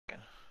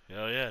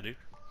Hell yeah, dude.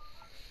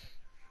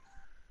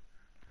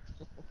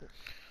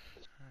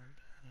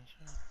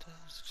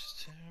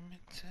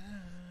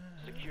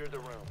 Secure the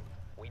room.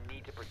 We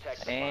need to protect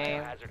the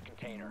Same biohazard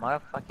container.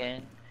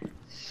 motherfucking Fuck,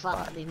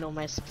 spot. they know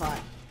my spot.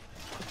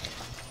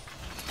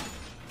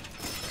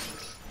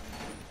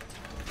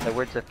 In the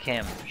words of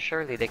Kim,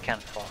 surely they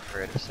can't fall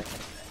for it a second.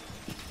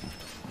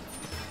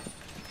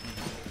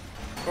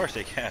 Of course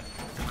they can.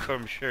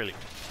 Come surely.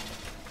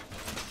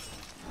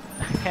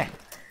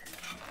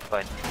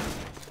 But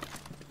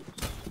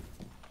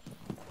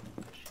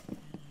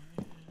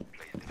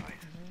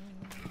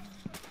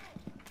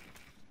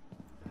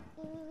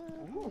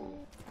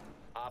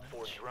Op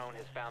 4 drone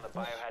has found the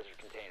biohazard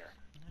container.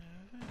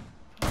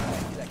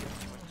 5 seconds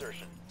to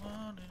insertion.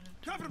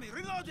 Cover me,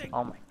 reloading!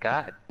 oh my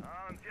god,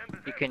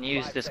 you can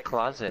use 5 this seconds to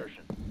closet.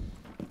 insertion.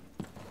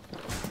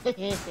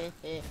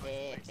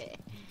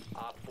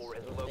 Op 4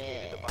 has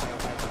located the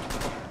biohazard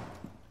container.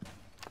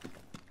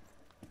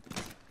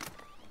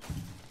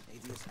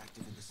 ADS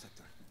active in the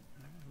sector.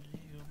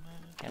 You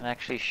can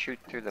actually shoot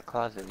through the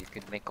closet. You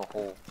can make a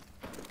hole.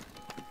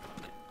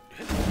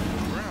 Hit the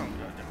ground,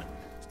 goddammit.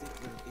 Stay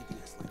clear of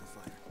ADS line of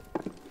fire.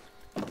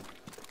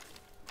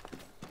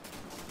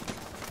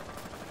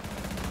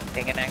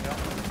 Take an angle.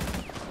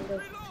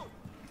 Reload!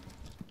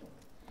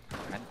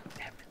 God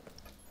damn it.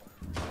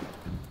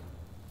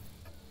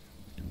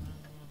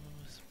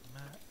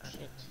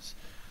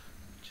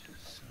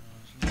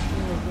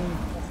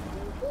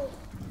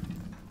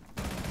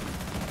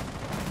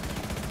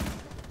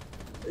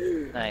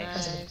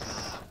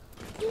 Nice.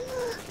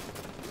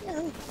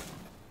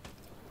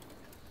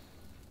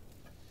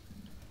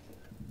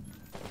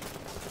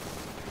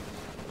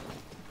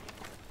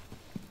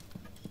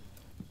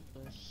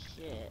 Oh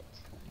shit.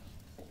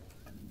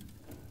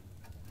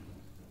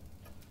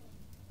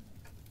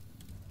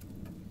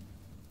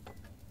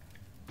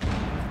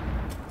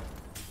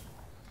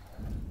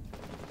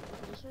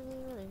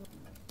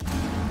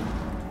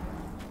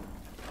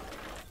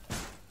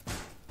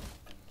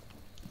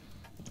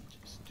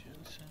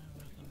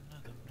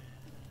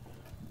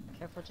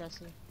 Careful,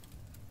 Jesse.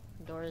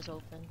 The door is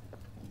open.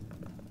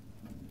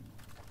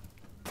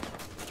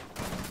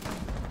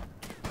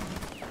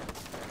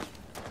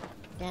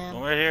 Damn,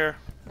 One right here.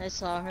 I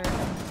saw her.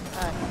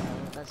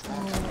 That's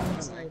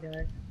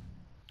not.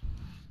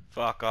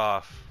 Fuck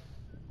off.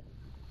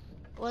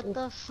 What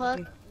the fuck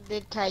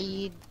did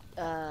Kaid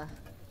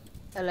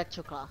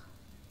electroclaw?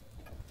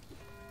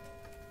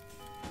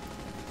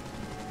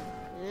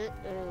 Okay.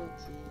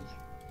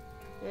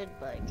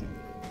 Goodbye, Kaid.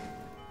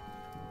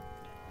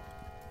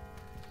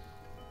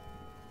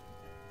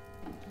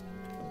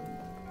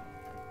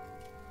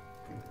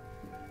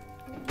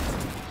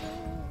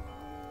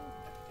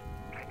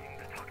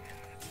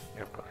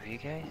 You're above you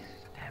guys?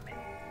 Damn it.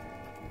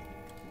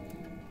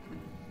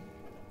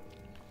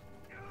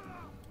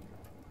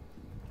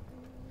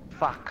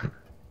 Fuck.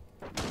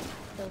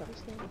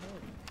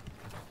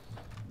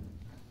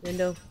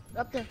 Window.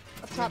 Up there.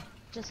 Up top.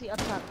 Jesse, up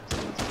top.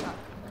 Someone's up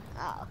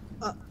top.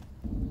 Ah.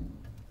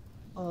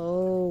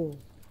 Oh.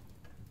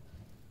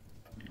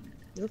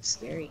 You look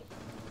scary.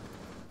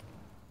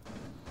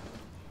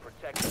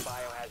 Protect the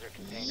biohazard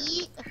container.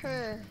 Yeet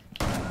her.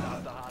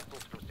 Stop the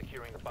hostiles from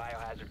securing the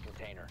biohazard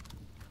container.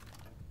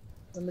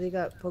 Somebody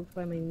got poked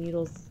by my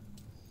needles.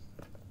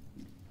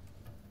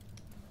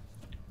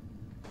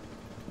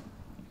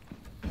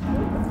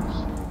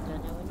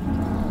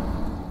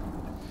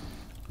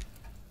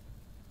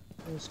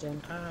 Thanks,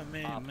 Jen. I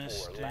made Op 4,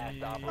 mistakes.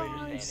 last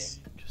operator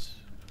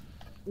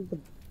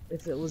standing.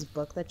 If it was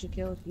Buck that you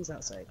killed, he's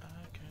outside.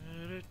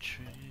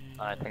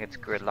 I think it's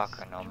Gridlock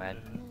or Nomad.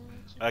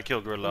 I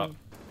killed Gridlock.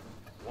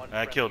 One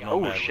I killed friendly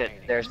Oh Nomad. shit,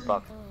 there's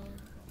Buck.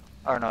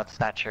 Oh no, it's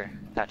Thatcher.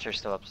 Thatcher's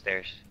still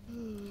upstairs.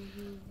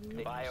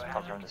 The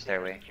Comes from the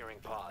stairway. securing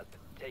pods.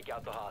 Take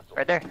out the hostiles.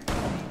 Right there. 10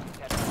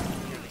 seconds to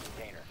secure the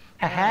container.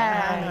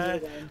 Haha.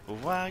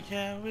 Why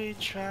can't we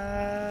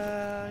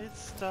try and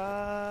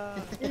start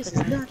This is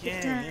not the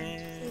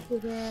again?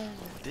 time.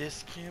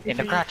 This can't In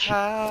the be crotch.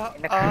 how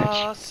In the crotch.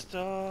 our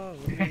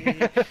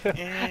story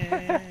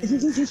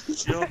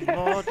ends. You're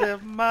more than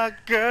my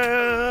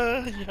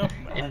girl. You're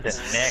my In the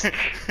neck.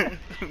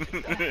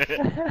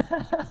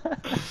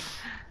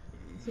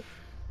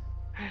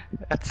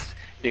 That's,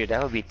 dude,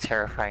 that would be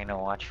terrifying to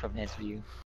watch from his view.